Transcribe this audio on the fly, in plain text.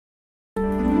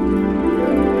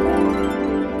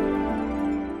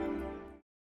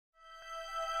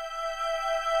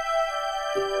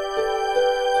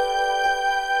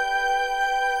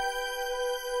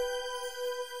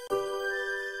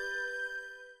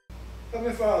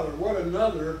Heavenly Father, what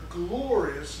another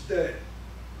glorious day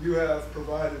you have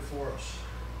provided for us.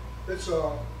 It's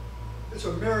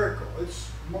a miracle. It's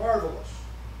marvelous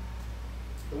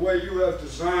the way you have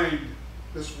designed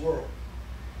this world.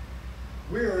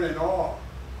 We are in awe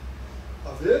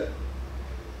of it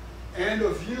and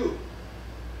of you.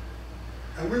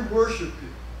 And we worship you.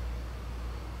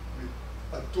 We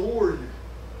adore you.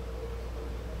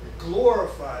 We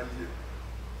glorify you.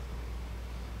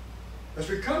 As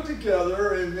we come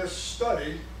together in this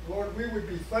study, Lord, we would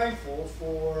be thankful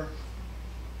for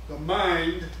the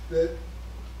mind that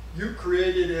you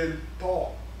created in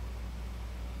Paul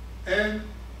and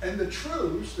the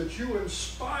truths that you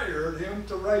inspired him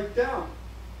to write down.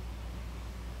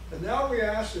 And now we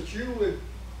ask that you would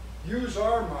use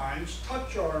our minds,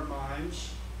 touch our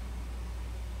minds,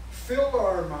 fill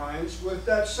our minds with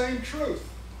that same truth,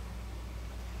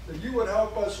 that you would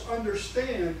help us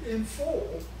understand in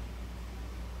full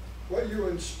what you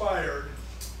inspired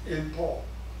in Paul.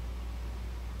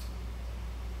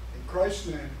 In Christ's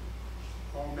name,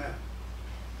 amen.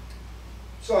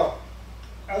 So,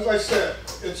 as I said,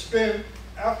 it's been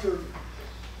after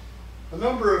a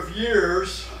number of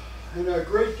years and a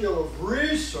great deal of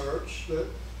research that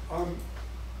I'm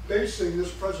basing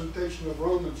this presentation of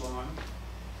Romans on,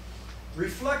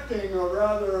 reflecting a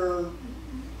rather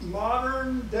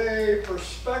modern day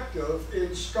perspective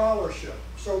in scholarship.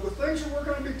 So the things that we're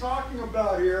going to be talking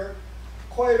about here,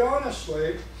 quite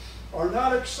honestly, are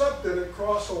not accepted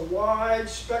across a wide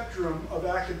spectrum of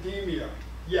academia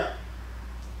yet.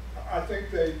 I think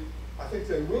they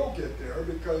will get there,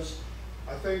 because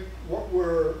I think what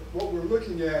we're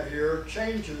looking at here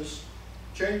changes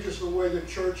the way the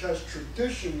church has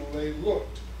traditionally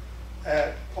looked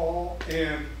at Paul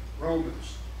and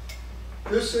Romans.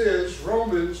 This is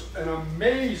Romans, an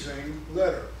amazing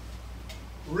letter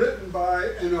written by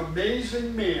an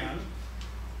amazing man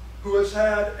who has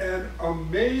had an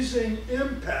amazing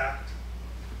impact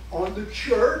on the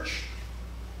church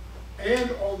and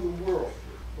on the world.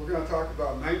 We're going to talk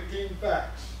about 19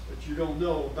 facts that you don't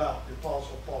know about the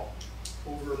Apostle Paul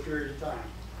over a period of time.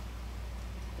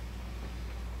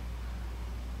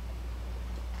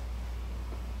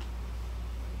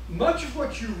 Much of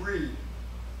what you read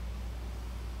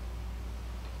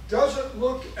doesn't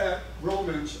look at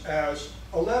Romans as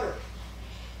a letter.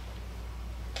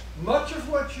 Much of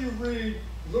what you read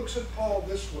looks at Paul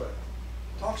this way.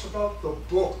 Talks about the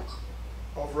book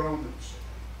of Romans.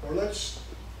 Or let's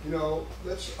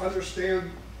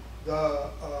understand the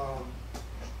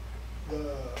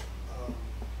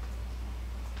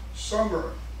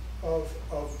summary of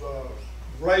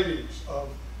writings of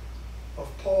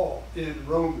Paul in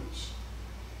Romans.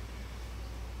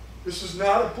 This is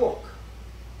not a book.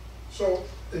 So,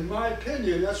 in my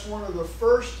opinion, that's one of the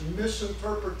first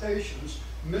misinterpretations,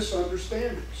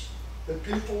 misunderstandings that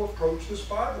people approach this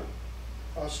Bible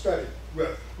study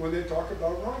with when they talk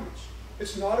about Romans.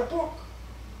 It's not a book.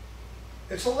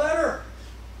 It's a letter.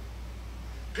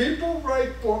 People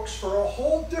write books for a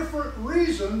whole different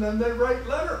reason than they write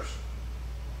letters.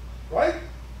 Right?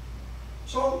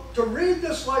 So to read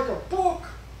this like a book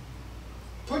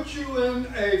puts you in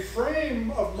a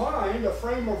frame of mind, a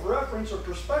frame of reference or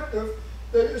perspective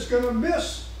that is going to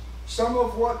miss some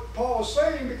of what Paul is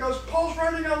saying, because Paul's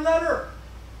writing a letter,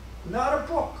 not a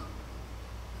book.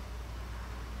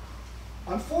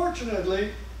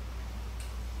 Unfortunately,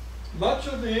 much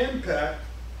of the impact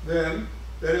then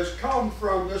that has come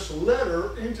from this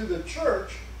letter into the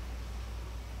church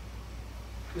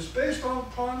is based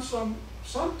upon some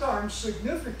sometimes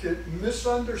significant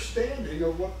misunderstanding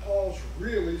of what Paul's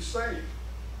really saying,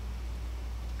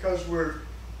 because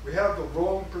we have the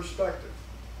wrong perspective.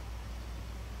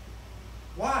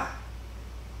 Why?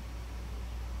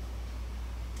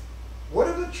 What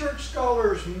have the church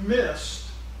scholars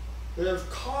missed that have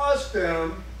caused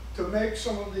them to make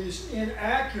some of these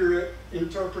inaccurate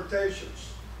interpretations?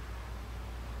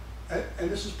 And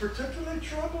this is particularly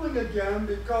troubling again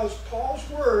because Paul's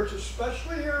words,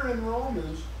 especially here in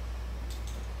Romans,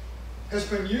 has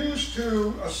been used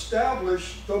to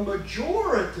establish the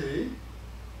majority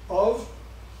of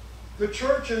the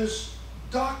church's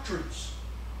doctrines.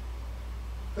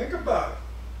 Think about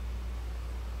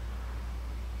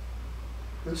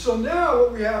it. And so now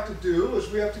what we have to do is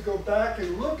we have to go back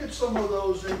and look at some of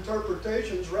those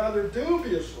interpretations rather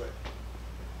dubiously,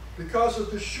 because of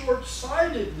the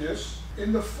short-sightedness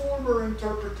in the former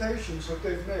interpretations that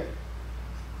they've made.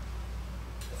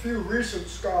 A few recent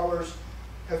scholars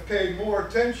have paid more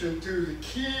attention to the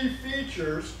key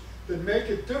features that make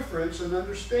a difference in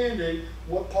understanding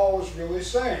what Paul is really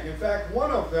saying. In fact,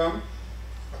 one of them,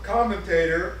 a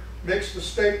commentator, makes the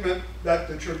statement that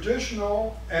the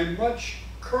traditional and much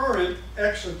current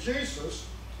exegesis,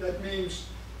 that means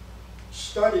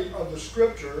study of the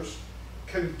scriptures,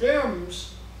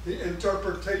 condemns the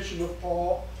interpretation of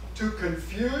Paul to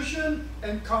confusion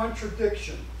and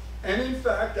contradiction. And in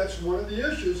fact, that's one of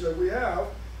the issues that we have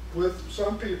with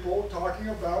some people talking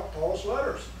about Paul's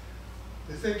letters.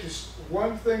 They think it's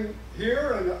one thing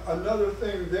here and another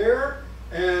thing there,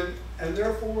 and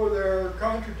therefore they're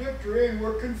contradictory and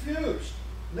we're confused.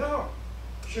 No,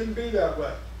 it shouldn't be that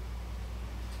way.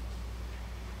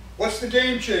 What's the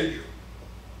game changer?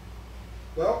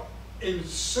 Well, in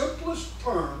simplest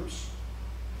terms,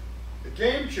 the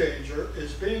game changer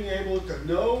is being able to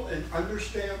know and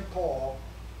understand Paul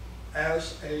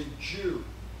as a Jew,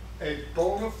 a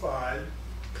bona fide,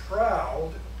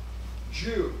 proud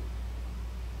Jew.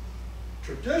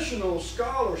 Traditional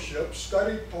scholarship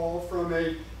studied Paul from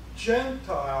a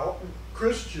Gentile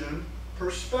Christian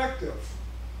perspective,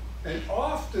 and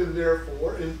often,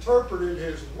 therefore, interpreted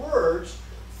his words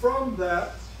from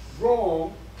that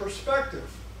wrong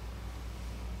perspective.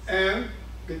 And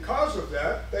because of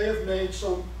that, they have made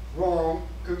some wrong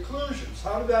conclusions.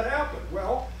 How did that happen?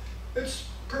 Well, it's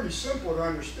pretty simple to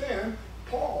understand.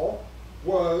 Paul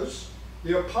was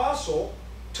the apostle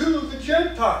to the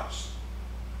Gentiles.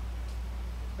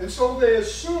 And so they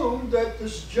assumed that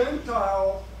this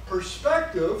Gentile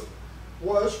perspective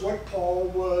was what Paul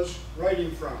was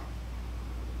writing from.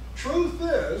 Truth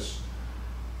is,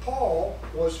 Paul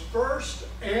was first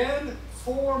and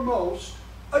foremost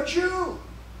a Jew.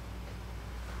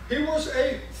 He was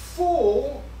a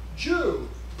full Jew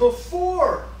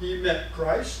before he met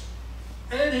Christ,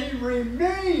 and he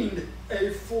remained a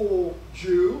full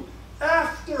Jew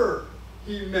after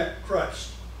he met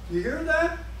Christ. You hear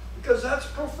that? Because that's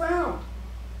profound.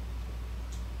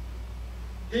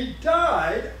 He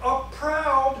died a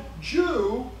proud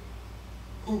Jew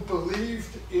who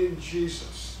believed in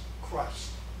Jesus Christ.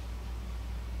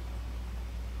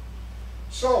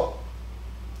 So,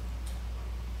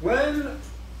 when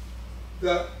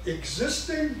the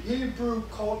existing Hebrew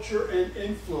culture and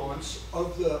influence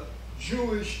of the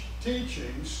Jewish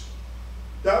teachings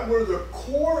that were the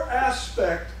core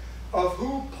aspect of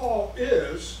who Paul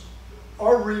is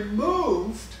are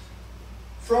removed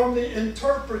from the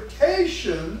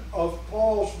interpretation of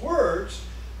Paul's words,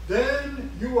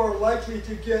 then you are likely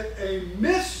to get a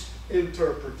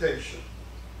misinterpretation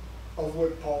of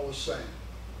what Paul is saying.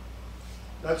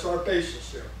 That's our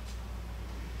basis here.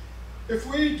 If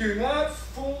we do not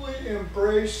fully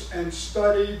embrace and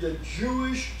study the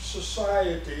Jewish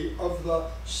society of the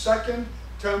Second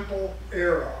Temple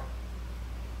era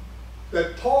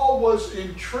that Paul was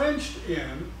entrenched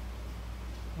in,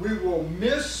 we will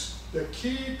miss the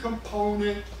key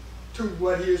component to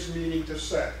what he is meaning to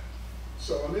say.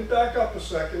 So let me back up a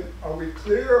second. Are we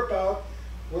clear about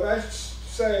what I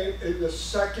say in the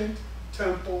Second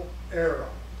Temple era?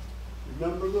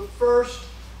 Remember, the first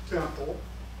temple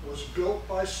was built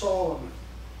by Solomon.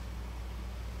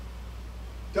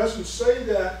 Doesn't say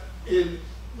that in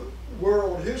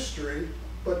world history,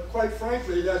 but quite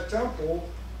frankly, that temple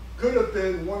could have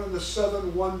been one of the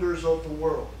 7 wonders of the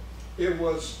world. It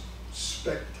was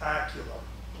spectacular.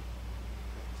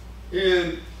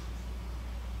 In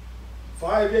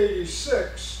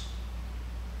 586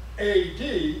 AD,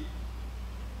 the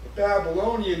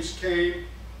Babylonians came,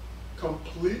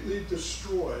 completely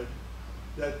destroyed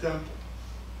that temple.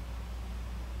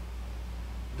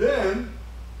 Then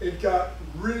it got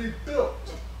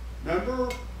rebuilt. Remember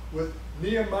with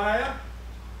Nehemiah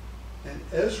and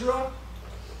Ezra?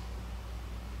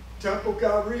 Temple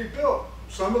got rebuilt.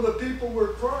 Some of the people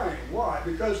were crying. Why?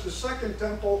 Because the second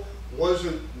temple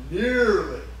wasn't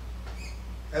nearly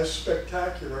as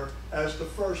spectacular as the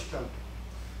first temple.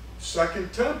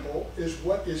 Second temple is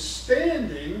what is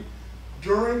standing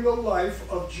during the life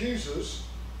of Jesus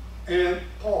and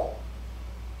Paul.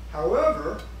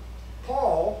 However,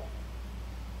 Paul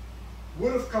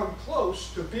would have come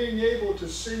close to being able to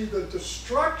see the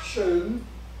destruction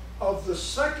of the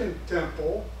second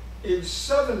temple in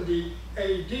 70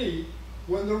 AD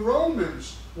when the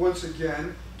Romans once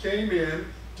again came in,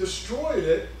 destroyed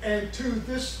it, and to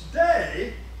this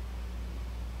day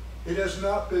it has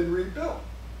not been rebuilt.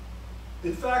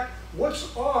 In fact,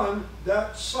 what's on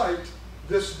that site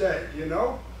this day, you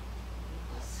know?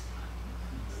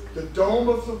 The Dome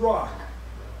of the Rock.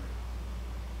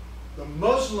 The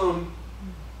Muslim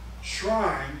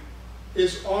shrine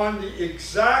is on the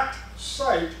exact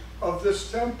site of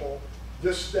this temple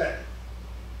this day.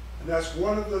 And that's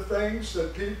one of the things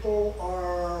that people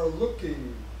are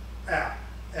looking at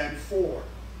and for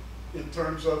in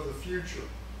terms of the future,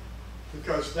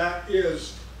 because that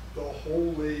is the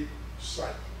holy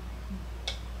site.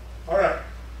 All right.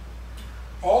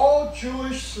 All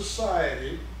Jewish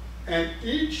society and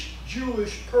each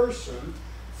Jewish person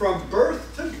from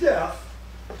birth to death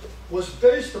was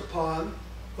based upon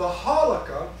the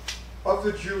halakha of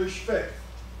the Jewish faith.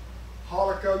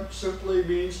 Halakha simply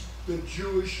means the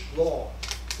Jewish law,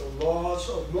 the laws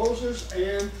of Moses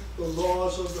and the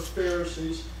laws of the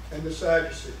Pharisees and the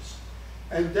Sadducees.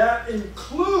 And that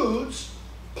includes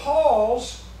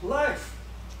Paul's life.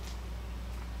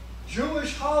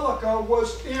 Jewish halakha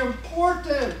was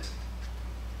important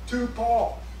to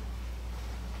Paul.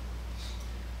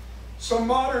 Some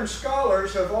modern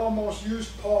scholars have almost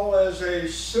used Paul as a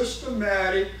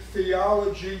systematic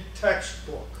theology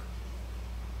textbook,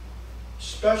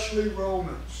 especially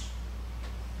Romans,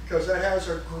 because that has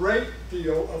a great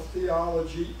deal of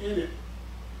theology in it.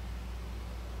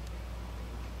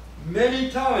 Many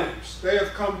times they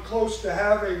have come close to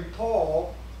having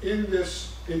Paul in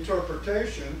this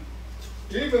interpretation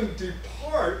even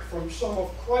depart from some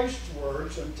of Christ's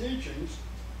words and teachings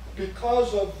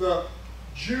because of the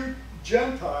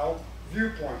Jew-Gentile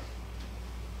viewpoint.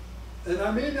 And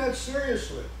I mean that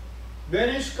seriously.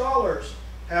 Many scholars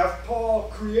have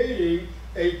Paul creating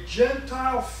a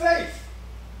Gentile faith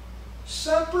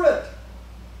separate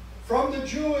from the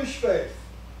Jewish faith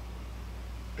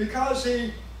because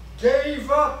he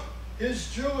gave up his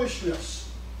Jewishness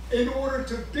in order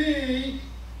to be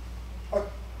a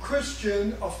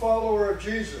Christian, a follower of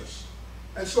Jesus.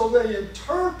 And so they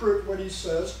interpret what he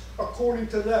says according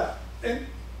to that. And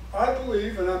I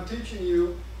believe, and I'm teaching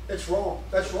you, it's wrong.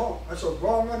 That's wrong. That's a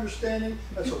wrong understanding.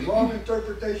 That's a wrong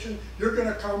interpretation. You're going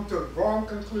to come to wrong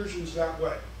conclusions that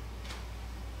way.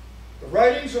 The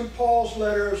writings in Paul's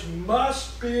letters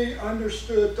must be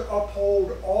understood to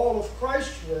uphold all of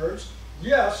Christ's words,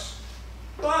 yes,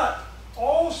 but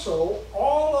also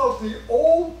all of the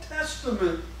Old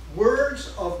Testament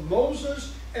words of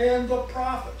Moses and the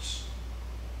prophets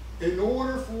in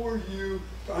order for you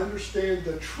to understand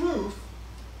the truth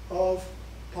of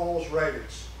Paul's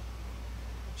writings.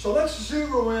 So let's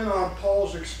zero in on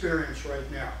Paul's experience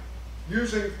right now,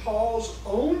 using Paul's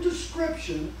own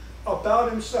description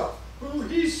about himself, who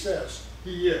he says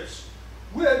he is,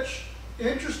 which,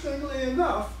 interestingly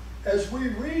enough, as we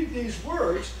read these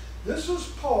words, this is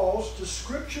Paul's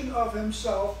description of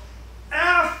himself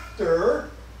after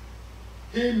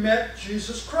he met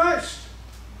Jesus Christ,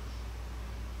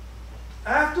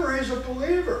 after he's a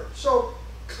believer. So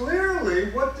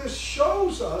clearly what this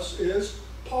shows us is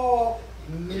Paul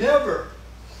never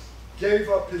gave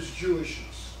up his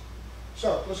Jewishness.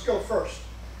 So let's go first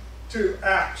to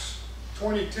Acts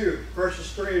 22,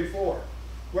 verses 3 and 4,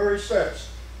 where he says,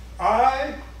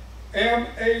 I am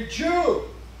a Jew.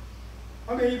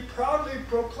 I mean, he proudly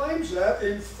proclaims that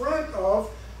in front of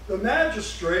the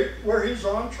magistrate where he's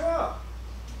on trial.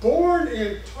 Born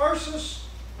in Tarsus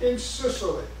in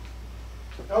Sicily.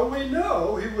 Now we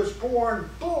know he was born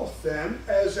both then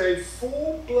as a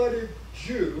full-blooded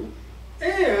Jew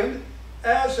and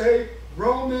as a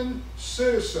Roman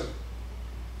citizen.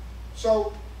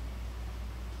 So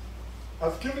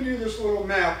I've given you this little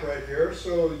map right here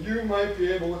so you might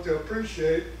be able to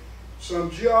appreciate some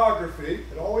geography.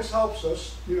 It always helps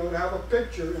us, to have a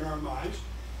picture in our minds.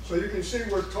 So you can see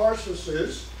where Tarsus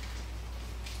is,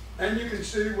 and you can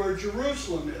see where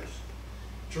Jerusalem is.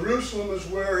 Jerusalem is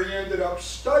where he ended up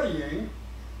studying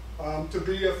to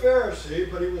be a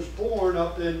Pharisee, but he was born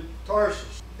up in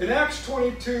Tarsus. In Acts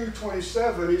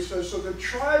 22:27, he says, so the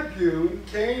tribune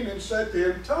came and said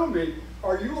to him, tell me,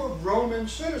 are you a Roman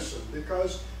citizen?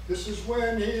 Because this is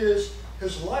when his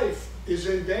life is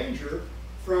in danger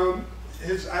from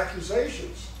his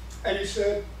accusations. And he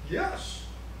said, yes.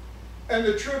 And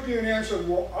the tribune answered,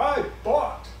 well, I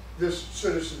bought this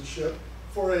citizenship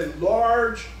for a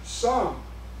large sum.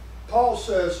 Paul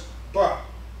says, but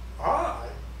I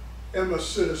am a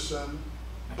citizen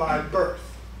by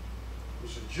birth.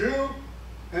 He's a Jew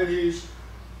and he's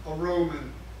a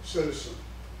Roman citizen.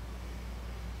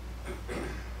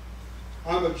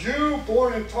 I'm a Jew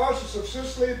born in Tarsus of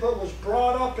Sicily, but was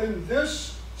brought up in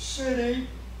this city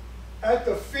at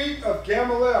the feet of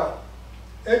Gamaliel,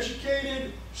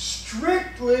 educated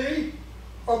strictly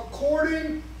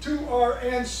according to our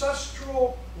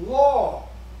ancestral law,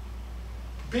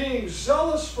 being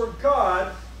zealous for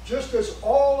God just as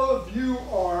all of you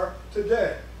are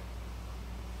today.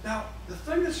 Now, the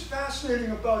thing that's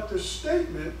fascinating about this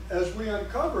statement, as we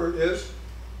uncovered, is,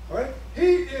 right,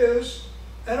 he is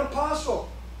an apostle.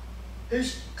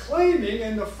 He's claiming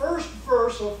in the first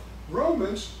verse of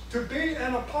Romans to be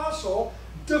an apostle,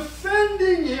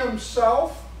 defending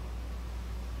himself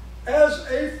as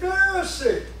a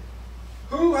Pharisee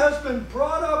who has been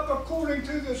brought up according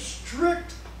to the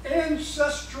strict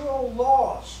ancestral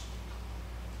laws.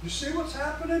 You see what's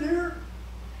happening here?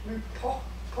 I mean,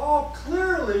 Paul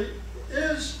clearly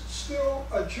is still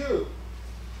a Jew.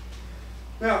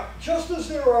 Now, just as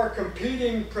there are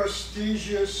competing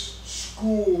prestigious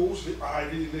schools, the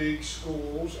Ivy League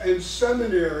schools, and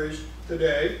seminaries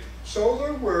today, so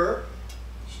there were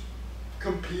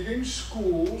competing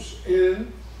schools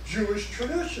in Jewish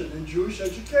tradition, in Jewish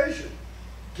education.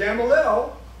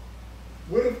 Gamaliel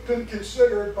would have been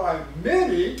considered by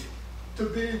many to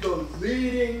be the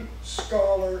leading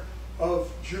scholar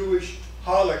of Jewish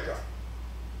halakha.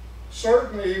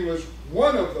 Certainly he was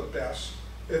one of the best,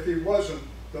 if he wasn't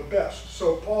the best.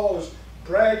 So Paul is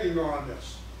bragging on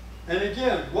this. And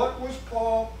again, what was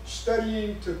Paul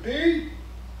studying to be?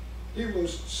 He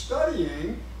was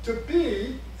studying to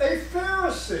be a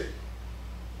Pharisee.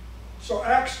 So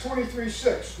Acts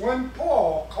 23:6, when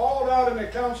Paul called out in the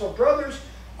council, brothers,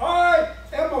 I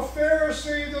am a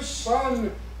Pharisee, the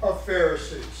son of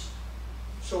Pharisees.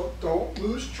 So don't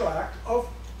lose track of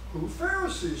who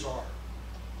Pharisees are.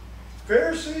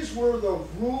 Pharisees were the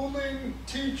ruling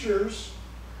teachers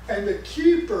and the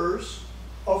keepers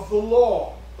of the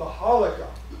law, the halakha,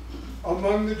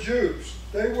 among the Jews.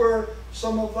 They were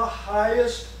some of the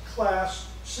highest class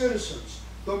citizens,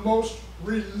 the most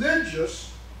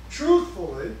religious,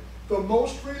 truthfully, the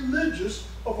most religious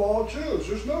of all Jews.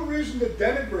 There's no reason to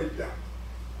denigrate them.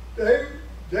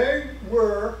 They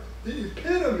were the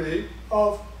epitome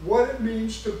of what it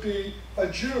means to be a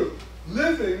Jew,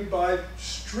 living by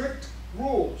strict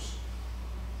rules.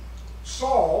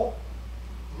 Saul,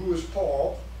 who is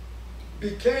Paul,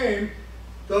 became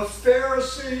the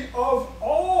Pharisee of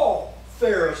all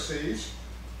Pharisees,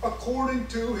 according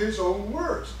to his own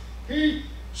words. He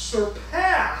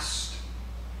surpassed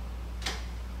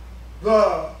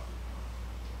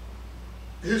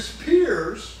his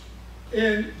peers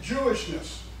in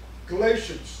Jewishness.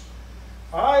 Galatians,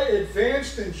 I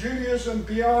advanced in Judaism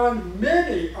beyond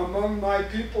many among my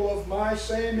people of my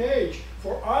same age,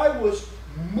 for I was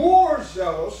more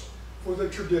zealous for the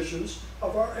traditions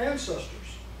of our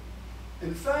ancestors.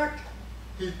 In fact,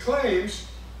 he claims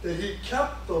that he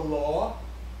kept the law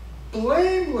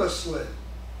blamelessly.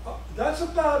 That's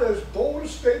about as bold a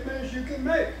statement as you can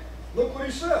make. Look what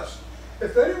he says.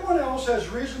 If anyone else has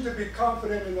reason to be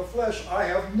confident in the flesh, I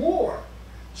have more.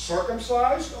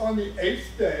 Circumcised on the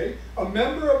 8th day, a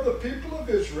member of the people of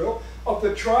Israel, of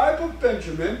the tribe of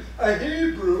Benjamin, a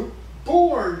Hebrew,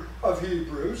 born of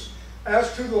Hebrews,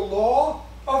 as to the law,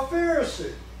 a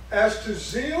Pharisee, as to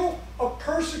zeal, a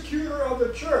persecutor of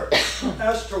the church,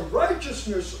 as to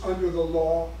righteousness under the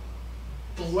law,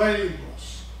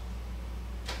 blameless.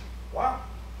 Wow.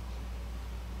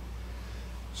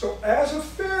 So as a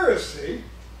Pharisee,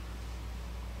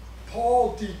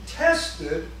 Paul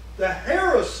detested the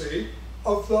heresy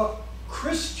of the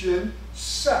Christian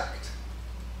sect.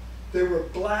 They were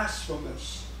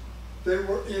blasphemous. They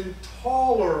were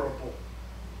intolerable.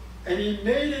 And he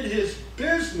made it his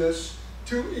business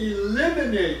to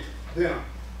eliminate them.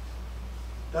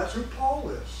 That's who Paul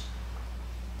is.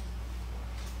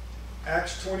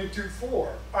 Acts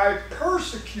 22:4. I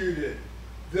persecuted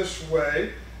this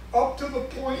way up to the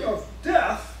point of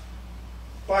death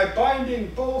by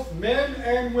binding both men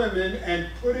and women and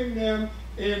putting them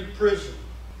in prison.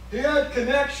 He had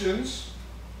connections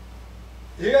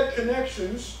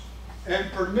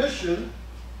and permission,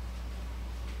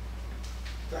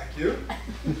 thank you,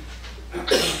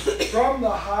 from the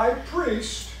high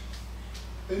priest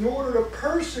in order to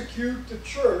persecute the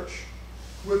church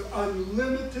with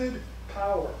unlimited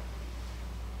power.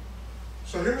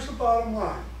 So here's the bottom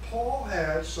line. Paul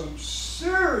had some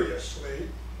seriously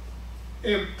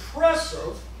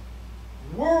impressive,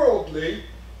 worldly,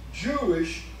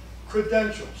 Jewish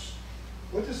credentials.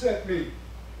 What does that mean?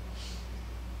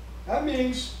 That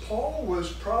means Paul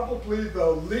was probably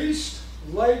the least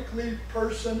likely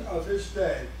person of his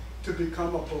day to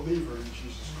become a believer in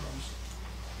Jesus Christ.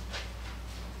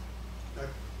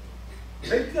 Now,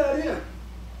 take that in.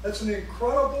 That's an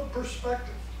incredible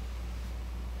perspective.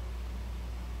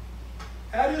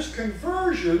 At his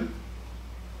conversion,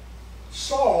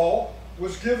 Saul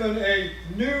was given a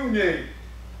new name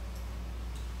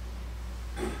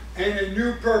and a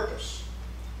new purpose.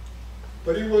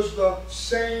 But he was the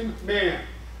same man.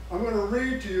 I'm going to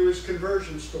read to you his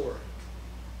conversion story,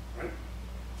 right?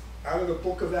 Out of the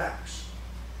book of Acts.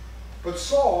 But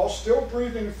Saul, still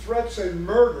breathing threats and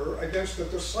murder against the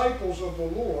disciples of the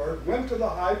Lord, went to the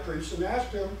high priest and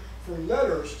asked him for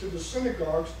letters to the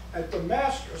synagogues at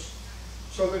Damascus,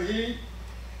 so that he,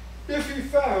 if he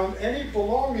found any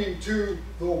belonging to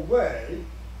the way,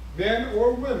 men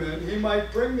or women, he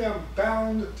might bring them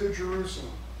bound to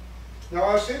Jerusalem.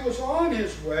 Now as he was on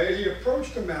his way, he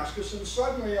approached Damascus, and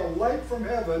suddenly a light from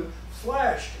heaven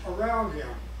flashed around him.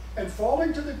 And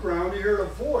falling to the ground, he heard a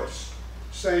voice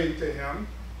saying to him,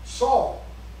 Saul,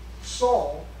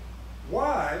 Saul,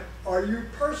 why are you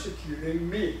persecuting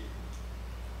me?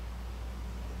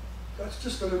 That's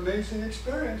just an amazing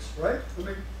experience, right? I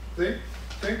mean,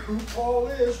 think who Paul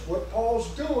is, what Paul's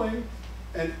doing,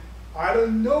 and out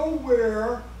of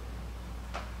nowhere,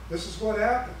 this is what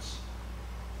happens.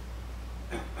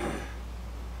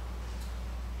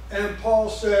 And Paul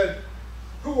said,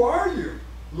 who are you,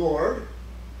 Lord?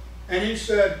 And he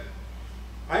said,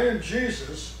 I am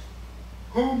Jesus,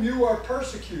 whom you are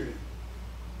persecuting.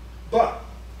 But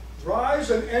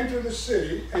rise and enter the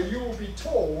city, and you will be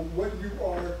told what you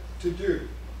are to do.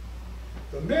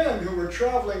 The men who were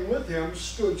traveling with him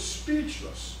stood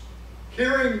speechless,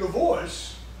 hearing the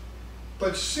voice,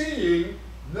 but seeing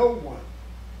no one.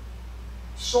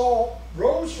 Saul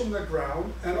rose from the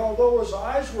ground, and although his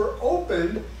eyes were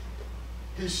opened,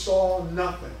 he saw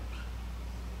nothing.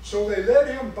 So they led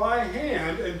him by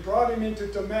hand and brought him into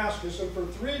Damascus, and for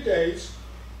 3 days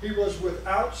he was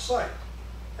without sight,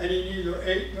 and he neither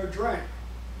ate nor drank.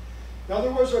 Now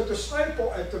there was a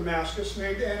disciple at Damascus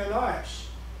named Ananias.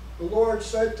 The Lord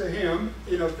said to him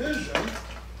in a vision,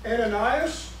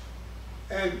 Ananias?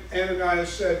 And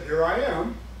Ananias said, Here I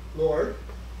am, Lord.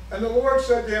 And the Lord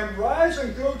said to him, Rise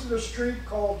and go to the street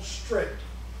called Straight,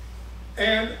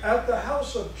 and at the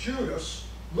house of Judas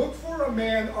look for a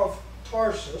man of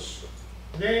Tarsus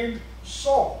named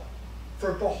Saul,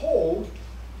 for behold,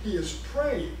 he is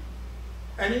praying.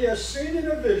 And he has seen in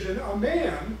a vision a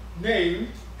man named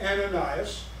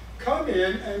Ananias come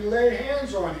in and lay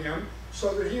hands on him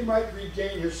so that he might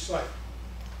regain his sight.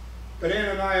 But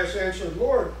Ananias answered,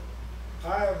 Lord,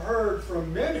 I have heard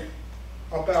from many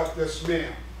about this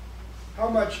man, how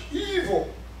much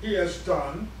evil he has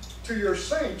done to your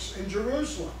saints in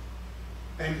Jerusalem.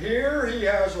 And here he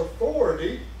has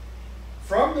authority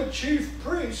from the chief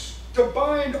priests to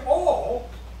bind all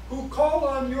who call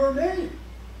on your name.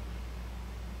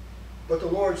 But the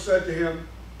Lord said to him,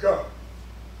 Go,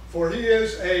 for he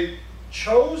is a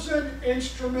chosen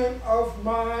instrument of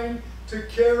mine to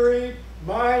carry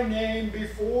my name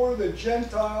before the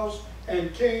Gentiles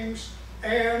and kings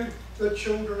and the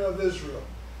children of Israel.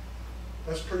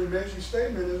 That's a pretty amazing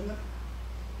statement, isn't it?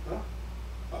 Huh?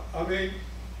 I mean,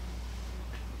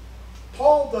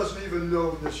 Paul doesn't even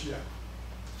know this yet.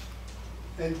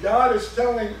 And God is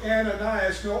telling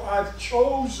Ananias, no, I've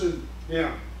chosen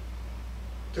him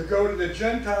to go to the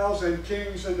Gentiles and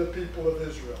kings and the people of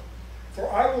Israel. For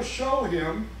I will show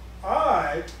him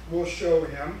how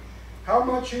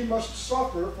much he must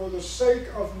suffer for the sake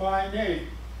of my name.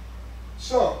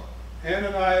 So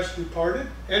Ananias departed,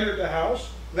 entered the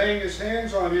house, laying his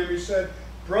hands on him, he said,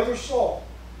 Brother Saul,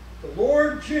 the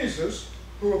Lord Jesus,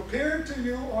 who appeared to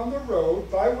you on the road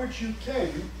by which you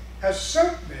came, has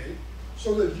sent me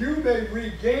so that you may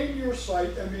regain your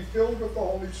sight and be filled with the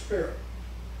Holy Spirit.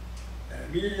 And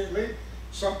immediately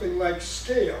something like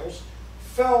scales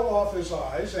fell off his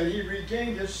eyes, and he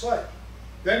regained his sight.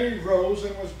 Then he rose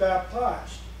and was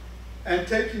baptized. And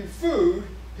taking food,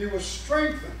 he was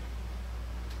strengthened.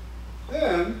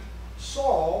 Then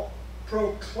Saul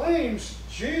proclaims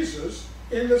Jesus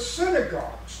in the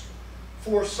synagogues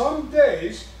for some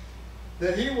days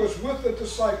that he was with the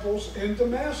disciples in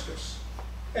Damascus.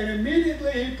 And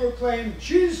immediately he proclaimed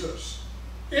Jesus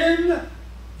in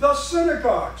the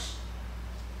synagogues.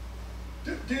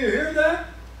 Do you hear that?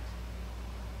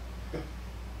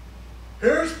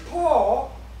 Here's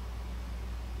Paul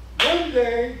one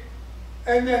day,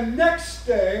 and then next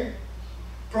day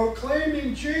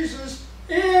proclaiming Jesus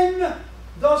in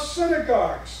the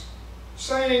synagogues,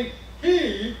 saying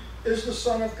he is the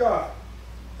Son of God.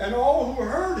 And all who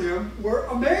heard him were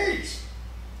amazed.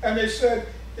 And they said,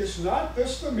 is not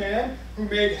this the man who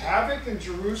made havoc in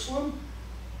Jerusalem,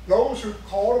 those who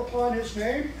called upon his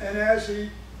name? And has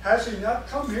he not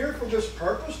come here for this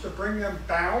purpose, to bring them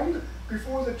bound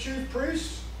before the chief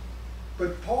priests?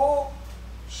 But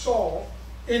Saul,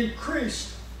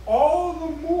 increased all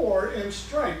the more in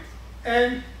strength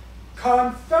and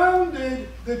confounded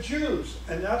the Jews.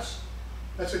 And that's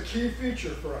a key feature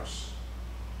for us.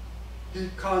 He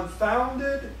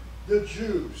confounded the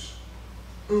Jews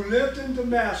who lived in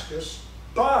Damascus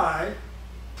by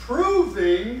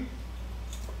proving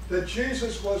that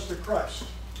Jesus was the Christ.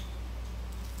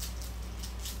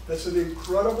 That's an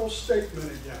incredible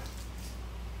statement again.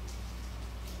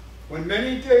 When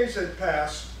many days had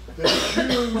passed, the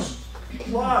Jews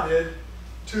plotted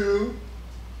to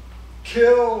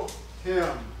kill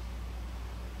him.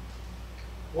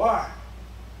 Why?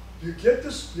 You get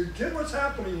this? You get what's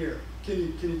happening here? Can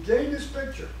you gain this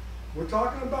picture? We're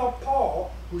talking about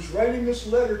Paul, who's writing this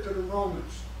letter to the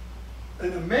Romans.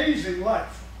 An amazing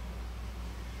life.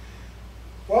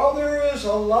 While there is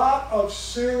a lot of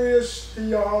serious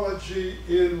theology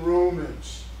in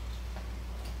Romans,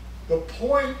 the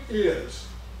point is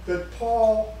that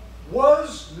Paul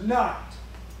was not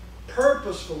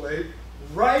purposefully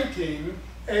writing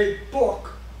a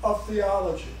book of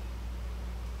theology.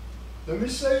 Let me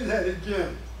say that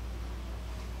again.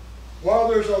 While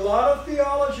there's a lot of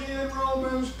theology in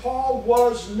Romans, Paul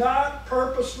was not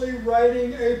purposely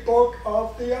writing a book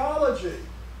of theology.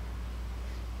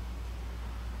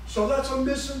 So that's a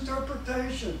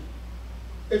misinterpretation.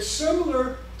 It's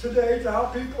similar today to how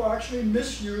people actually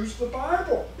misuse the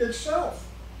Bible itself.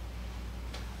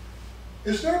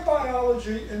 Is there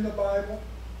biology in the Bible?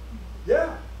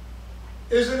 Yeah.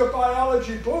 Is it a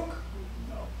biology book?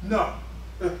 No.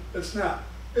 No, it's not.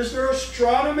 Is there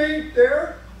astronomy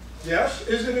there? Yes.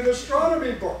 Is it an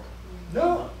astronomy book?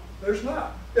 No, there's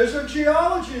not. Is there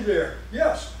geology there?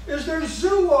 Yes. Is there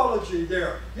zoology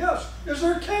there? Yes. Is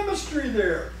there chemistry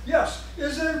there? Yes.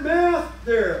 Is there math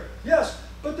there? Yes.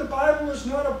 But the Bible is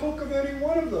not a book of any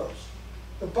one of those.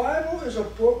 The Bible is a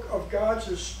book of God's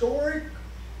historic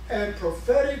and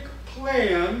prophetic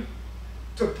plan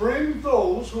to bring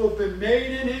those who have been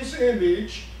made in His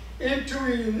image into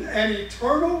an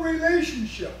eternal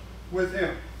relationship with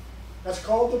Him. That's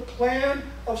called the plan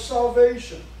of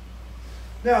salvation.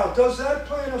 Now, does that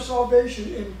plan of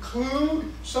salvation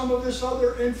include some of this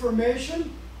other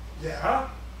information? Yeah,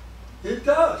 it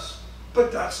does.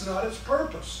 But that's not its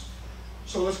purpose.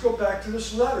 So let's go back to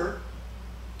this letter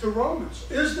to Romans.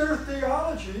 Is there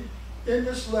theology in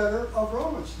this letter of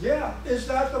Romans? Yeah. Is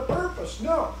that the purpose?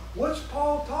 No. What's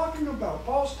Paul talking about?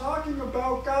 Paul's talking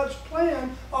about God's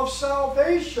plan of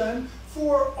salvation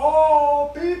for all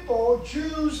people,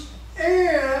 Jews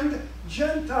and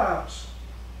Gentiles.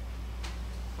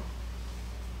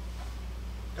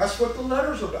 That's what the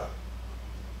letter's about.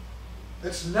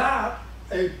 It's not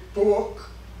a book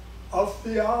of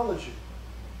theology.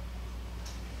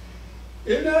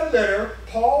 In that letter,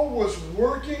 Paul was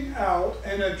working out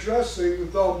and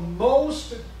addressing the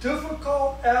most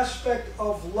difficult aspect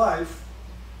of life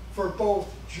for both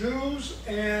Jews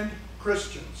and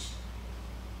Christians.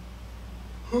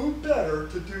 Who better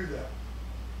to do that?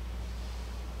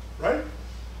 Right?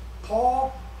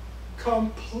 Paul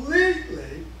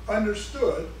completely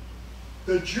understood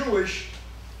the Jewish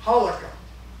halakha.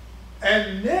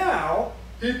 And now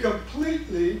he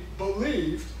completely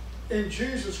believed in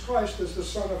Jesus Christ as the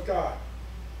Son of God.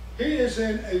 He is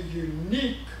in a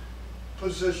unique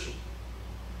position.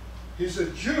 He's a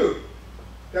Jew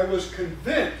that was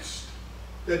convinced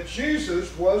that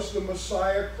Jesus was the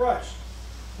Messiah Christ,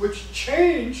 which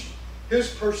changed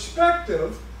his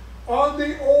perspective on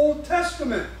the Old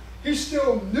Testament. He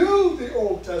still knew the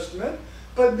Old Testament,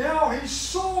 but now he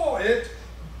saw it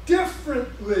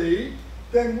differently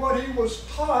than what he was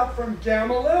taught from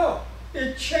Gamaliel.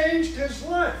 It changed his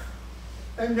life.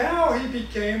 And now he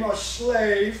became a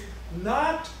slave,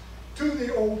 not to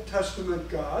the Old Testament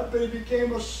God, but he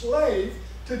became a slave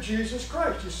to Jesus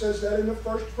Christ. He says that in the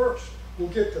first verse. We'll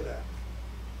get to that.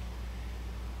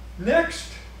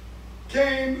 Next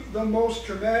came the most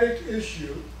dramatic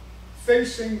issue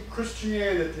facing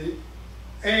Christianity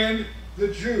and the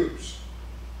Jews.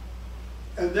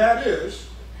 And that is,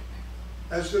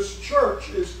 as this church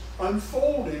is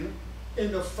unfolding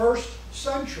in the first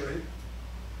century,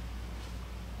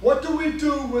 what do we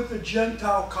do with the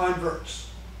Gentile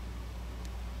converts?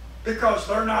 Because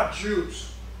they're not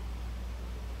Jews.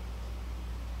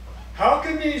 How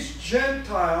can these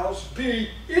Gentiles be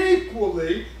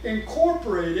equally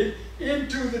incorporated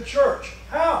into the church?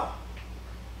 How?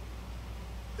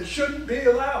 It shouldn't be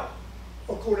allowed,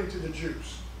 according to the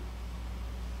Jews.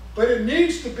 But it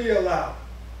needs to be allowed,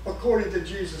 according to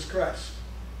Jesus Christ.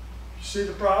 You see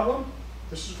the problem?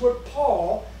 This is what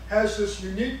Paul has this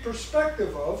unique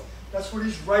perspective of. That's what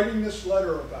he's writing this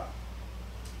letter about.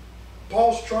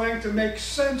 Paul's trying to make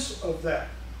sense of that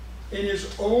in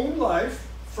his own life,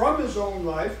 from his own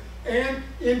life, and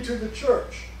into the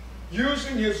church,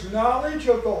 using his knowledge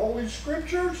of the Holy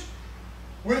Scriptures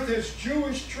with his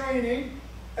Jewish training,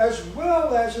 as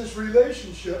well as his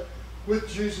relationship with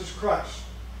Jesus Christ.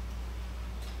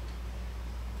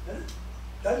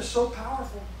 That is so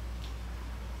powerful.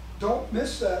 Don't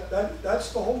miss that.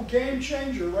 That's the whole game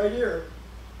changer right here.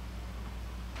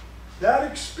 That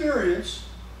experience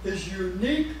is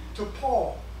unique to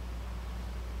Paul.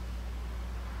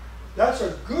 That's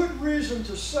a good reason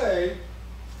to say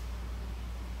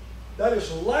that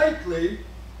is likely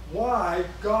why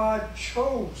God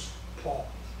chose Paul.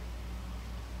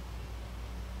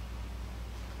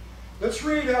 Let's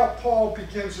read how Paul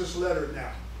begins his letter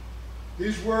now.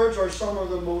 These words are some of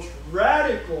the most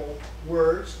radical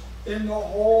words in the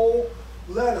whole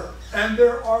letter. And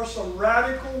there are some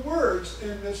radical words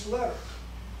in this letter.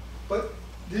 But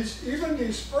even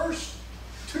these first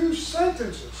two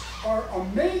sentences are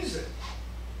amazing.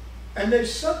 And they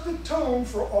set the tone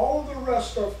for all the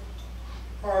rest of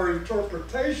our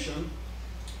interpretation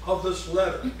of this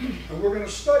letter. And we're going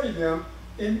to study them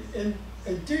in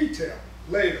detail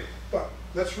later. But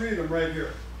let's read them right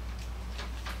here.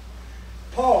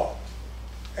 Paul,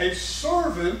 a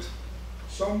servant,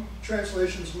 some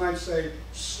translations might say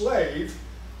slave,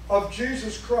 of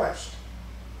Jesus Christ,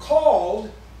 called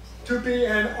to be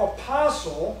an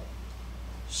apostle,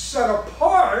 set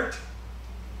apart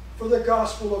for the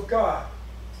gospel of God.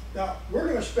 Now, we're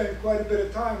going to spend quite a bit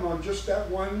of time on just that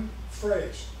one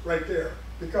phrase right there,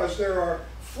 because there are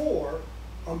 4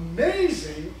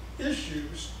 amazing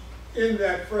issues in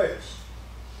that phrase.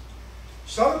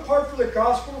 Set apart for the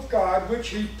gospel of God, which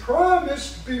he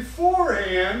promised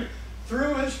beforehand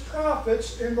through his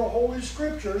prophets in the Holy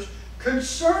Scriptures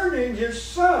concerning his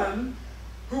Son,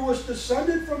 who was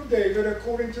descended from David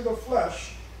according to the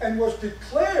flesh, and was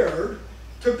declared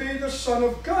to be the Son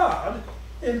of God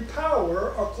in power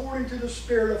according to the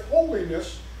Spirit of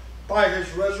holiness by his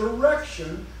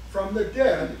resurrection from the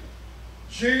dead,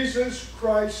 Jesus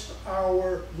Christ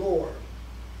our Lord,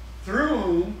 through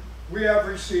whom we have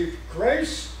received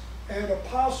grace and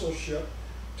apostleship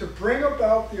to bring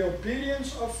about the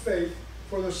obedience of faith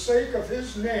for the sake of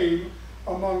his name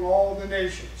among all the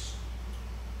nations.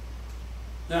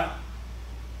 Now,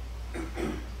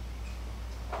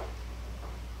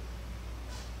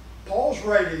 Paul's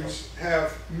writings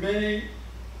have many,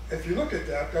 if you look at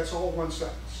that, that's all one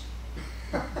sentence.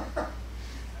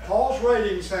 Paul's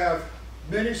writings have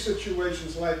many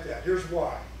situations like that. Here's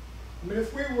why. I mean,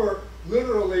 if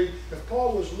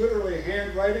Paul was literally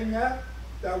handwriting that,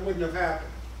 that wouldn't have happened.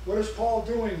 What is Paul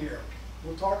doing here?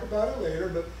 We'll talk about it later,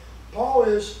 but Paul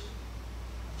is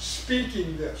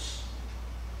speaking this,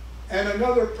 and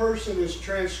another person is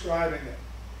transcribing it.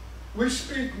 We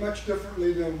speak much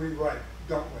differently than we write,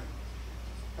 don't we?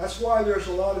 That's why there's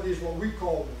a lot of these what we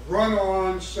call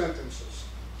run-on sentences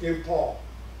in Paul,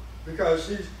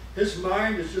 because his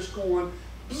mind is just going,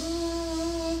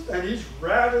 and he's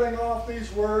rattling off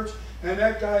these words, and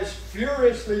that guy's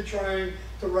furiously trying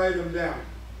to write them down.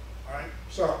 All right,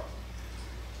 so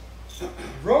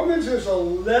Romans is a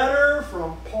letter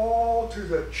from Paul to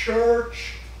the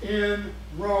church in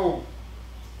Rome.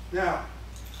 Now,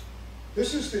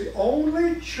 this is the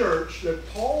only church that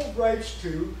Paul writes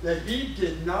to that he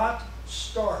did not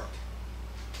start.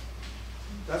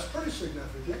 That's pretty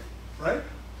significant, right?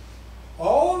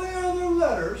 All the other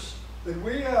letters that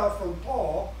we have from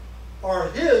Paul are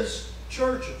his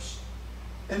churches.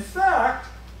 In fact,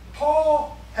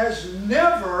 Paul has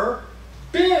never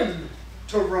been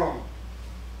to Rome.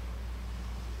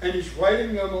 And he's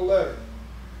writing them a letter.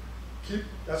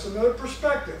 That's another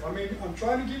perspective. I mean, I'm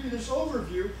trying to give you this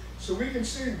overview so we can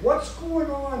see what's going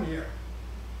on here.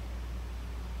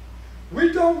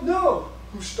 We don't know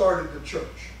who started the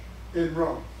church in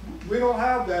Rome. We don't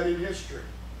have that in history.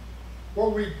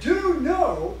 What we do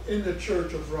know in the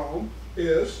Church of Rome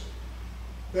is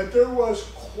that there was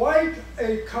quite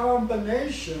a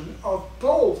combination of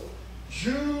both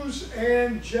Jews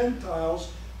and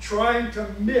Gentiles trying to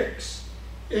mix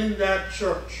in that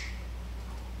church.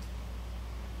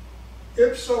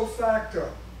 Ipso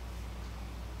facto,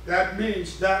 that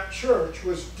means that church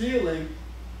was dealing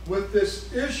with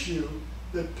this issue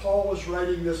that Paul is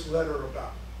writing this letter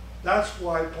about. That's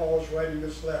why Paul is writing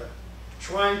this letter,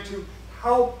 trying to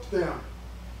help them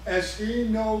as he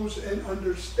knows and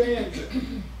understands it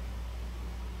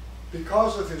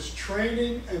because of his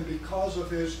training and because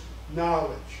of his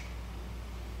knowledge.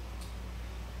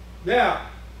 Now,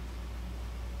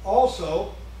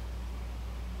 also,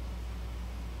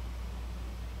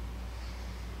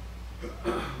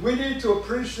 we need to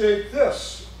appreciate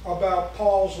this about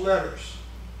Paul's letters.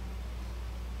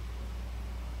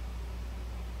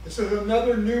 It's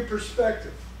another new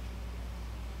perspective.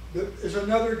 That is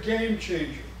another game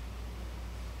changer.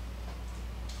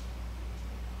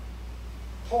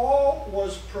 Paul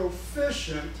was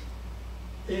proficient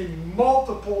in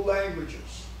multiple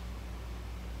languages.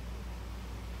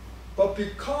 But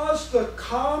because the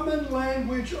common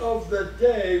language of the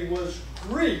day was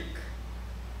Greek,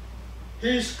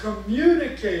 he's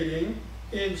communicating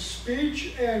in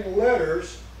speech and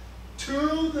letters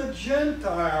to the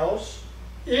Gentiles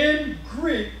in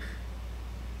Greek,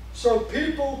 so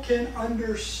people can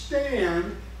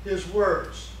understand his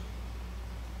words.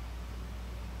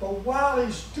 But while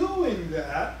he's doing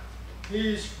that,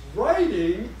 he's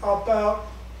writing about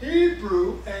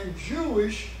Hebrew and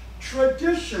Jewish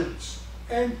traditions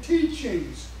and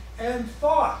teachings and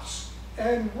thoughts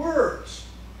and words.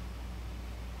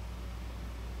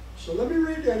 So let me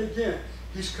read that again.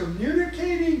 He's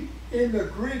communicating in the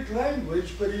Greek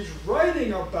language, but he's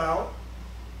writing about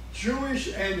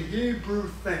Jewish and Hebrew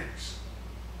things.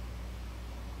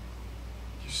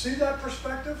 Do you see that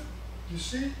perspective? You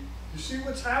see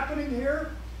what's happening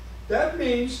here? That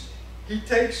means he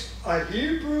takes a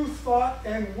Hebrew thought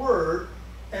and word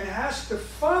and has to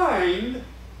find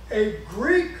a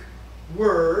Greek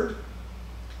word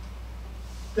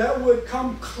that would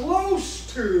come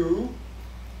close to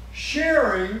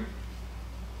sharing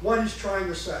what he's trying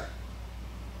to say.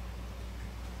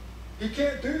 He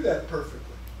can't do that perfectly.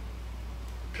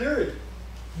 Period.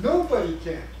 Nobody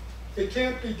can. It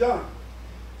can't be done.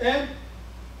 And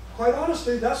quite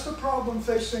honestly, that's the problem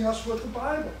facing us with the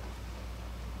Bible.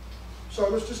 So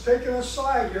let's just take an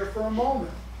aside here for a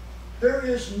moment. There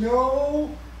is no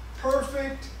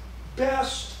perfect,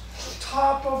 best,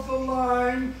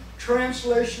 top-of-the-line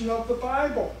translation of the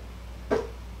Bible.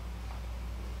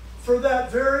 For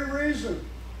that very reason.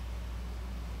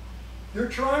 You're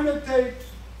trying to take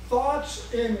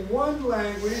thoughts in one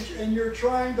language and you're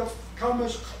trying to come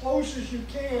as close as you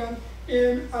can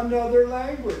in another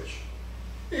language.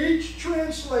 Each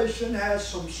translation has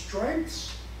some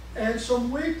strengths and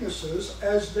some weaknesses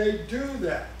as they do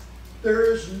that.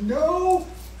 There is no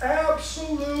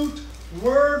absolute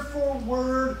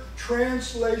word-for-word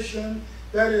translation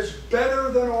that is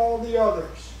better than all the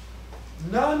others.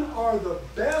 None are the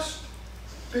best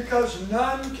because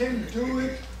none can do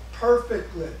it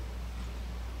perfectly.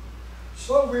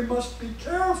 So we must be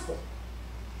careful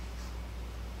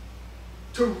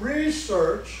to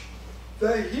research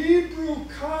the Hebrew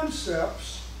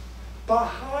concepts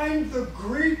behind the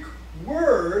Greek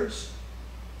words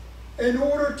in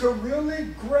order to really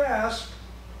grasp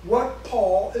what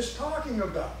Paul is talking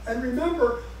about. And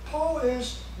remember, Paul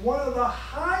is one of the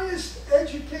highest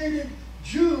educated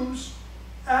Jews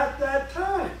at that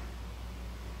time.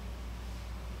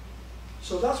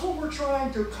 So that's what we're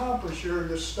trying to accomplish here in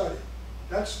this study.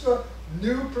 That's the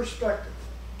new perspective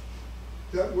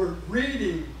that we're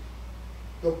reading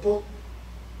the book,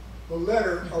 the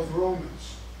letter of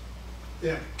Romans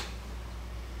in.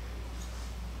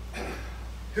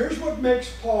 Here's what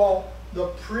makes Paul the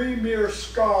premier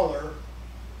scholar,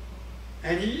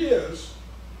 and he is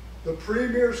the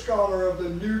premier scholar of the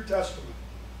New Testament.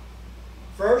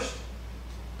 First,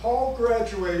 Paul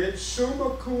graduated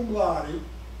summa cum laude,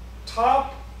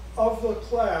 top of the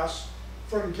class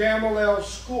from Gamaliel's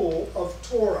school of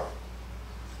Torah,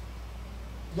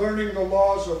 learning the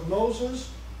laws of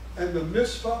Moses and the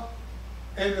mitzvah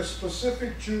and the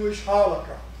specific Jewish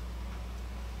halakha.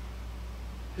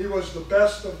 He was the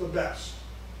best of the best.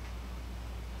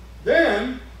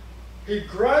 Then he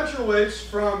graduates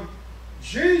from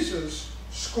Jesus'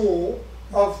 school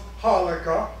of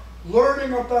halakha,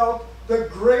 learning about the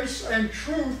grace and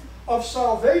truth of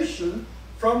salvation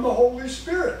from the Holy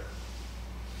Spirit.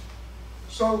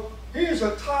 So he is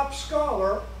a top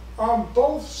scholar on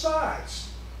both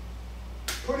sides,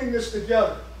 putting this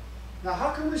together. Now,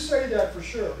 how can we say that for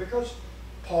sure? Because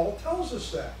Paul tells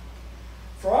us that.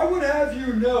 For I would have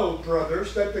you know,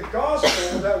 brothers, that the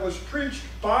gospel that was preached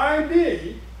by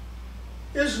me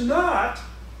is not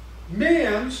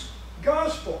man's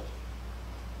gospel.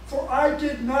 For I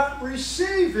did not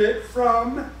receive it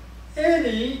from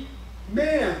any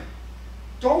man.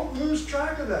 Don't lose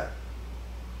track of that.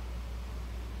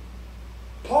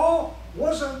 Paul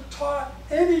wasn't taught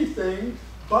anything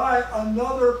by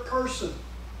another person.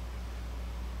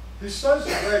 He says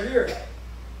it right here.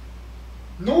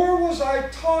 Nor was I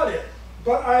taught it,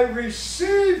 but I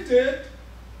received it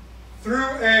through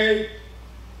a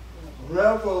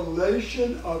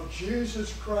revelation of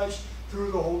Jesus Christ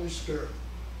through the Holy Spirit.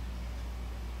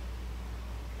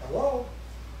 Hello?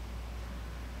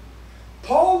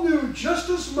 Paul knew just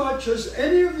as much as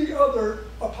any of the other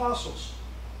apostles.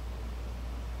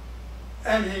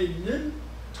 And he didn't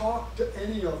talk to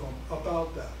any of them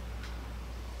about that.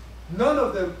 None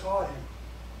of them taught him.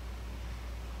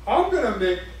 I'm going to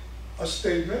make a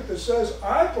statement that says,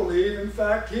 I believe, in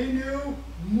fact, he knew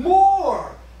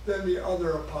more than the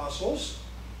other apostles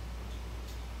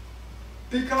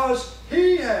because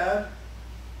he had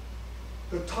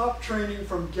the top training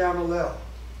from Gamaliel,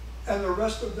 and the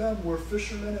rest of them were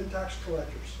fishermen and tax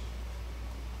collectors.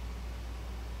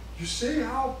 You see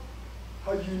how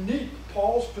unique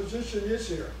Paul's position is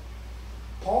here.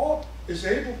 Paul is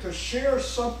able to share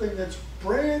something that's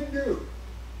brand new.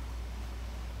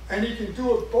 And he can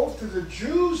do it both to the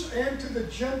Jews and to the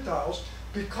Gentiles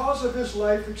because of his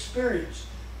life experience.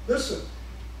 Listen,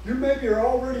 you maybe are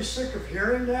already sick of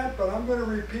hearing that, but I'm going to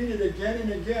repeat it again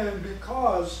and again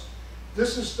because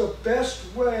this is the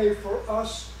best way for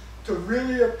us to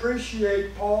really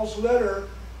appreciate Paul's letter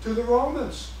to the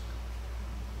Romans.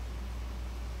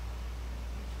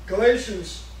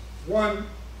 Galatians 1,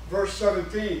 verse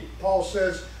 17, Paul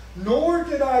says, "Nor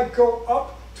did I go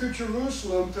up to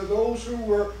Jerusalem to those who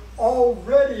were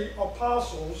already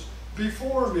apostles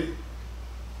before me,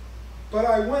 but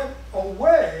I went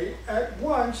away at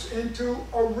once into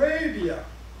Arabia,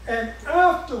 and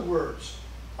afterwards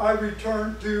I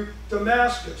returned to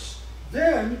Damascus.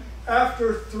 Then,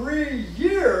 after 3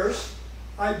 years,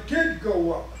 I did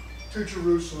go up to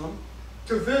Jerusalem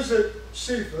to visit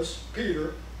Cephas,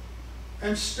 Peter,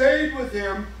 and stayed with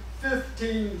him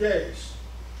 15 days.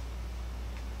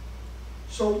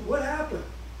 So what happened?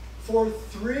 For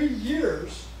 3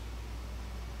 years,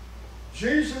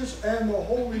 Jesus and the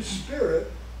Holy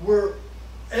Spirit were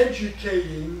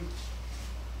educating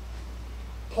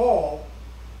Paul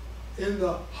in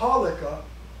the halakha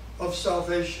of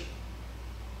salvation.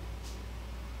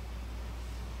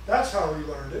 That's how he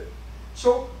learned it.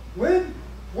 So when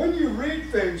you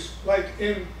read things like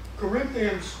in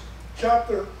Corinthians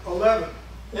chapter 11,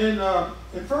 in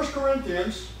 1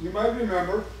 Corinthians, you might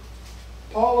remember,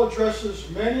 Paul addresses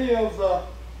many of the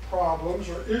problems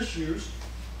or issues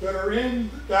that are in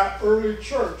that early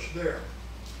church there.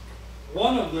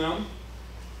 One of them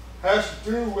has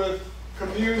to do with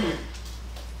communion.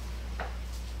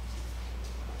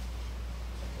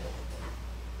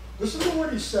 Listen to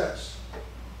what he says.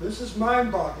 This is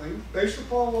mind-boggling based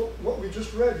upon what we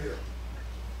just read here.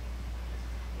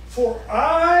 "For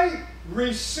I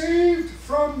received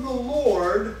from the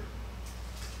Lord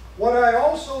what I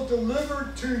also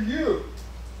delivered to you,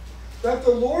 that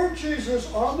the Lord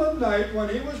Jesus on the night when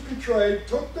he was betrayed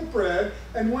took the bread,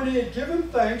 and when he had given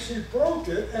thanks, he broke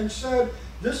it and said,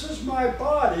 'This is my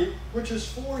body, which is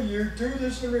for you. Do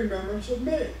this in remembrance of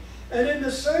me.' And in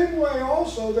the same way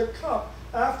also the cup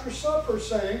after supper,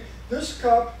 saying, 'This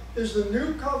cup is the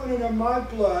new covenant of my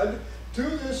blood. Do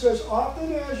this as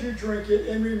often as you drink it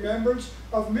in remembrance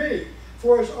of me.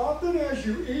 For as often as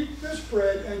you eat this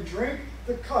bread and drink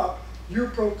the cup, you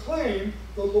proclaim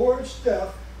the Lord's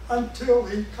death until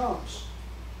he comes.'"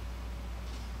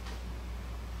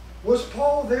 Was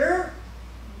Paul there?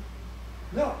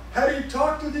 No. Had he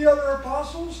talked to the other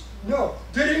apostles? No.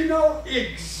 Did he know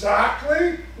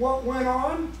exactly what went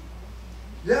on?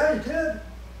 Yeah, he did.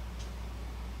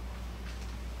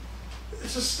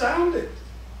 It's astounding.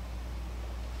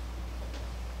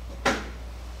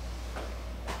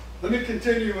 Let me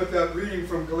continue with that reading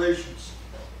from Galatians.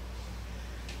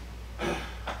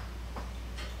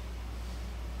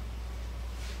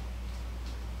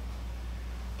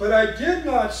 "But I did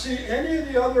not see any of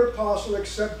the other apostles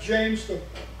except James,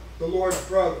 the Lord's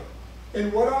brother.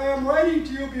 In what I am writing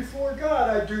to you before God,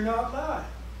 I do not lie.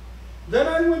 Then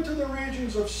I went to the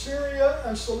regions of Syria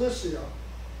and Cilicia,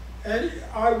 and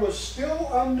I was still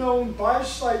unknown by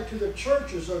sight to the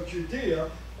churches of Judea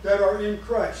that are in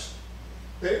Christ.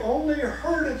 They only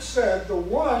heard it said, 'The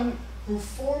one who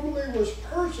formerly was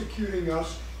persecuting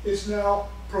us is now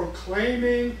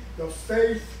proclaiming the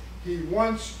faith he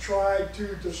once tried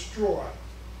to destroy.'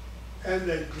 And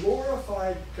they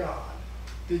glorified God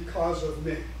because of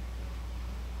me."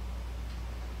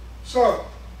 So,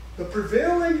 the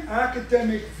prevailing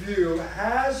academic view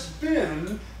has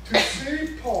been to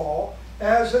see Paul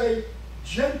as a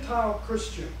Gentile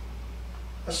Christian,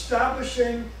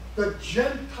 establishing the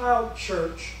Gentile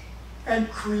church and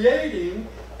creating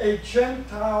a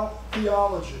Gentile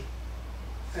theology.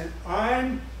 And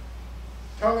I'm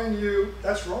telling you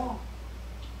that's wrong.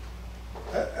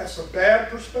 That's a bad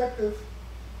perspective.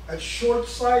 That's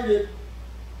short-sighted.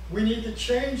 We need to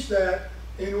change that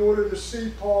in order to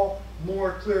see Paul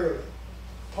more clearly.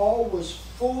 Paul was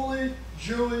fully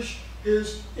Jewish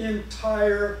his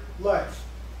entire life.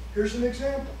 Here's an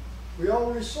example. We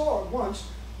already saw it once.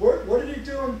 What did he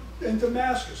do in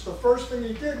Damascus? The first thing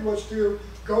he did was to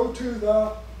go to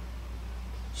the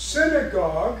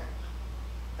synagogue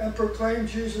and proclaim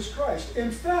Jesus Christ. In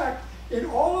fact, in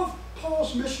all of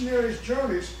Paul's missionary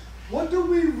journeys, what do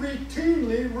we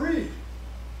routinely read?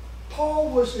 Paul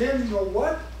was in the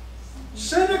what?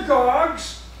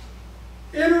 Synagogues,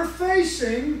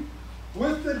 interfacing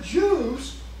with the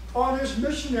Jews on his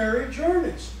missionary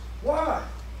journeys. Why?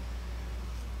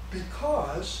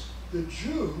 Because the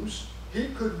Jews he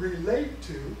could relate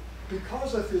to,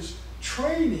 because of his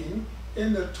training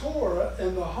in the Torah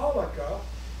and the Halakha,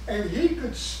 and he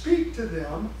could speak to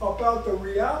them about the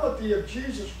reality of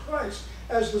Jesus Christ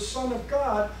as the Son of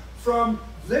God from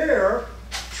their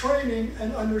training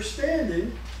and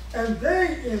understanding, and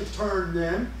they in turn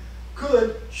then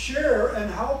could share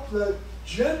and help the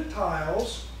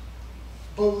Gentiles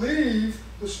believe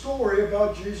the story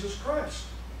about Jesus Christ.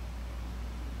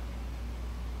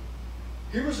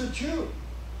 He was a Jew.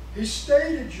 He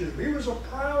stayed a Jew. He was a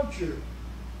proud Jew.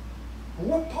 And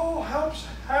what Paul helps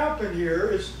happen here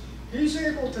is he's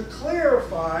able to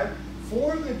clarify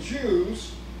for the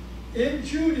Jews in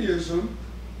Judaism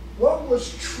what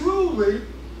was truly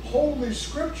Holy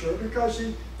Scripture, because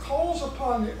he calls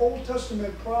upon the Old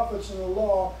Testament prophets and the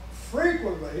law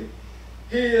frequently.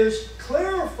 He is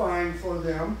clarifying for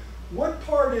them what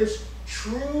part is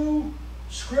true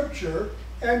Scripture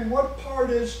and what part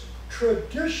is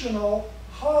traditional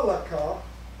halakha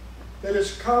that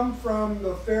has come from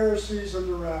the Pharisees and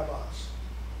the rabbis,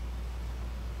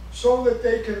 so that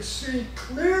they can see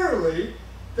clearly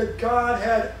that God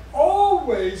had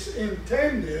always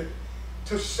intended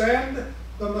to send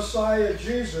the Messiah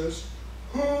Jesus,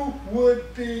 who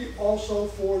would be also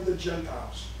for the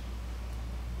Gentiles.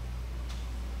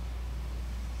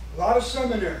 A lot of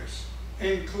seminaries,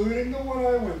 including the one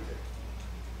I went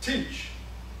to, teach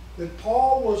that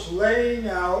Paul was laying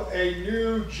out a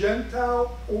new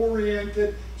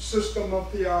Gentile-oriented system of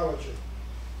theology.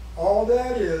 All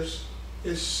that is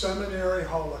seminary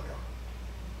halakha.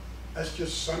 That's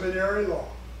just seminary law.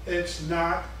 It's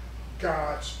not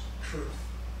God's truth.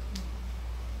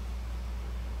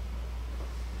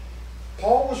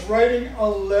 Paul was writing a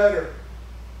letter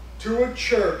to a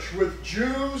church with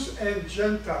Jews and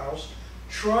Gentiles,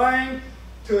 trying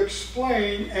to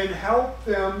explain and help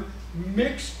them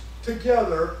mix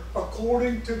together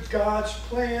according to God's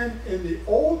plan in the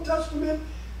Old Testament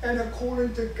and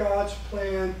according to God's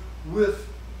plan with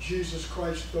Jesus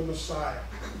Christ the Messiah.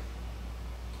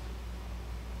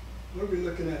 What are we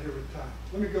looking at here with time?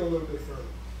 Let me go a little bit further.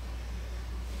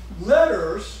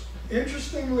 Letters,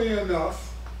 interestingly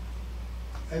enough,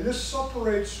 and this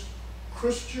separates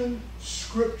Christian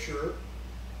scripture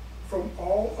from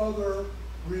all other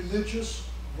religious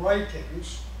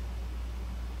writings,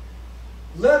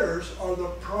 letters are the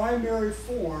primary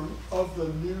form of the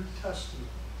New Testament.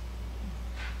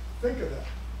 Think of that.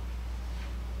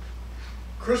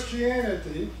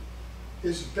 Christianity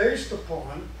is based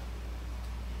upon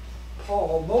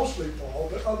Paul, mostly Paul,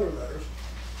 but other letters,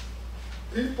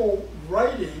 people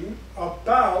writing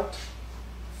about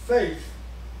faith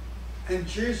and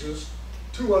Jesus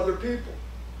to other people.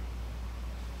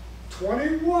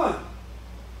 21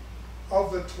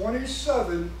 of the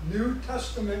 27 New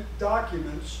Testament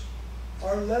documents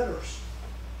are letters.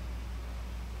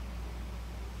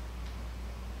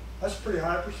 That's a pretty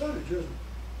high percentage, isn't it?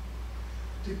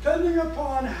 Depending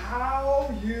upon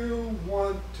how you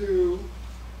want to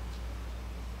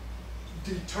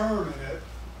determine it,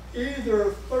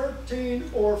 either 13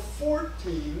 or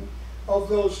 14 of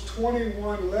those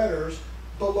 21 letters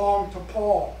belong to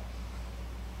Paul.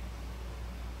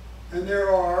 And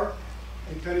there are,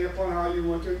 depending upon how you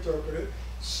want to interpret it,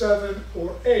 7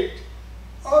 or 8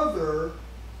 other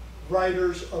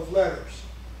writers of letters.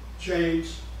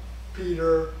 James,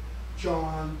 Peter,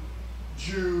 John,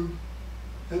 Jude,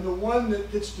 and the one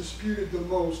that gets disputed the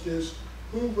most is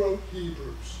who wrote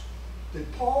Hebrews.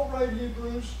 Did Paul write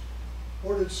Hebrews,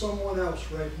 or did someone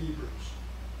else write Hebrews?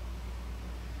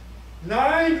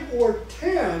 9 or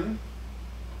 10,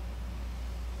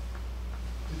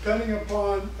 depending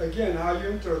upon, again, how you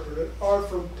interpret it, are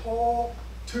from Paul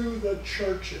to the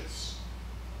churches.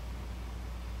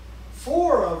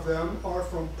 4 of them are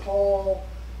from Paul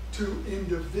to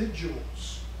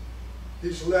individuals,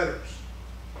 these letters.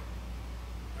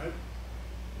 Right?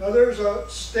 Now there's a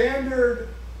standard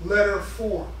letter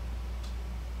form.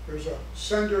 There's a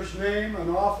sender's name, an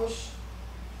office,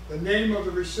 the name of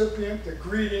the recipient, the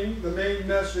greeting, the main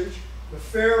message, the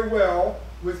farewell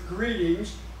with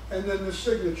greetings, and then the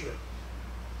signature.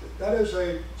 That is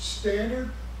a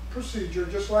standard procedure,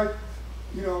 just like,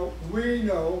 we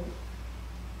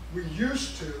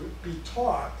used to be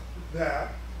taught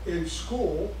that in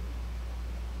school.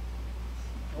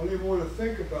 I don't even want to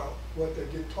think about what they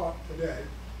get taught today.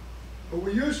 But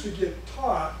we used to get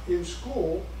taught in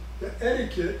school the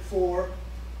etiquette for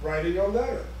writing a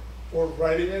letter, or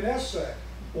writing an essay,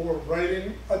 or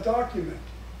writing a document.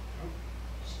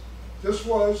 This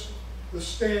was the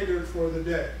standard for the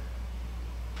day.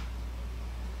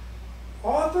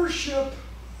 Authorship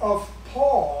of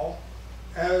Paul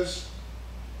as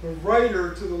the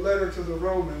writer to the letter to the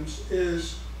Romans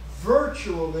is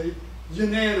virtually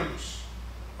unanimous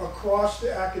across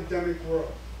the academic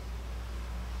world.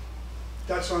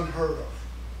 That's unheard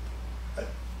of.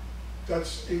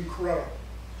 That's incredible.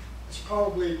 It's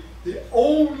probably the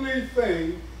only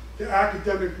thing the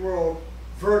academic world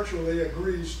virtually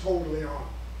agrees totally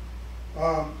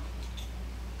on.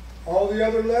 All the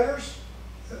other letters,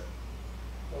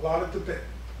 a lot of debate.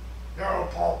 No,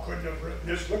 Paul couldn't have written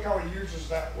this. Look how he uses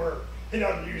that word. He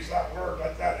doesn't use that word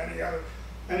like that any other.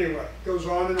 Anyway, goes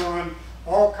on and on,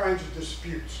 all kinds of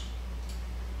disputes.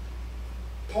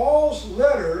 Paul's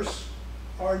letters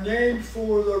are named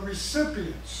for the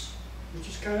recipients, which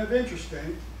is kind of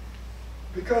interesting,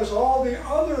 because all the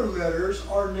other letters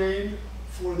are named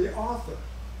for the author.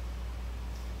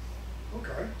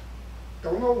 Okay,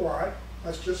 don't know why,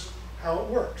 that's just how it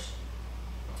works.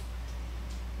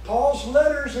 Paul's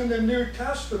letters in the New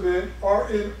Testament are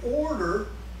in order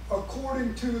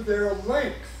according to their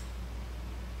length.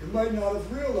 You might not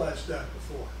have realized that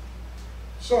before.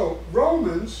 So,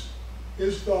 Romans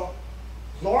is the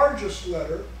largest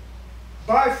letter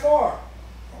by far,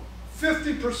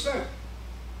 50%.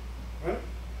 Right?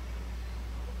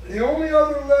 The only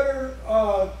other letter,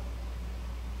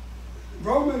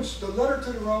 the letter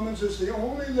to the Romans is the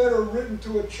only letter written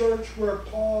to a church where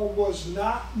Paul was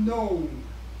not known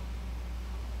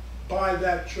by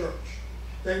that church.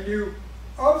 They knew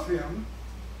of him,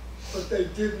 but they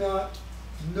did not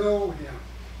know him.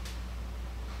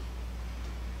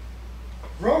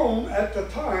 Rome at the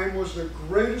time was the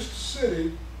greatest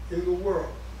city in the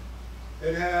world.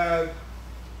 It had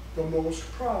the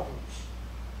most problems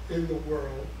in the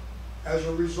world as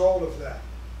a result of that.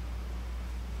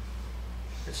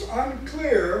 It's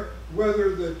unclear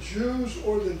whether the Jews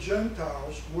or the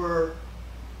Gentiles were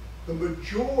the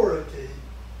majority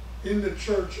in the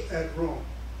church at Rome.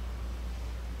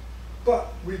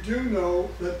 But we do know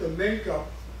that the makeup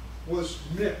was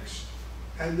mixed,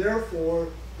 and therefore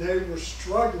they were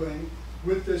struggling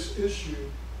with this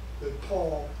issue that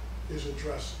Paul is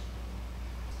addressing.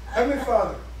 Heavenly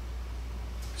Father,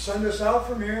 send us out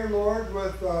from here, Lord,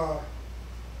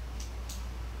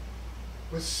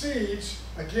 with seeds,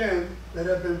 again, that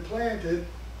have been planted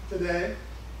today,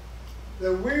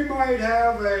 that we might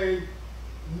have a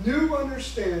new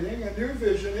understanding, a new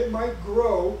vision. It might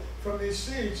grow from these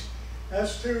seeds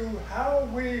as to how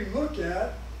we look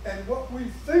at and what we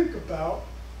think about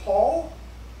Paul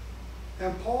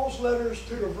and Paul's letters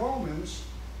to the Romans,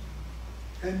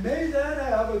 and may that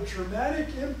have a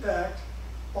dramatic impact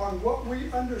on what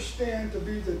we understand to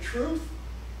be the truth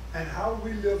and how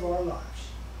we live our lives.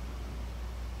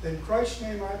 In Christ's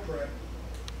name I pray.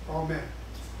 Amen.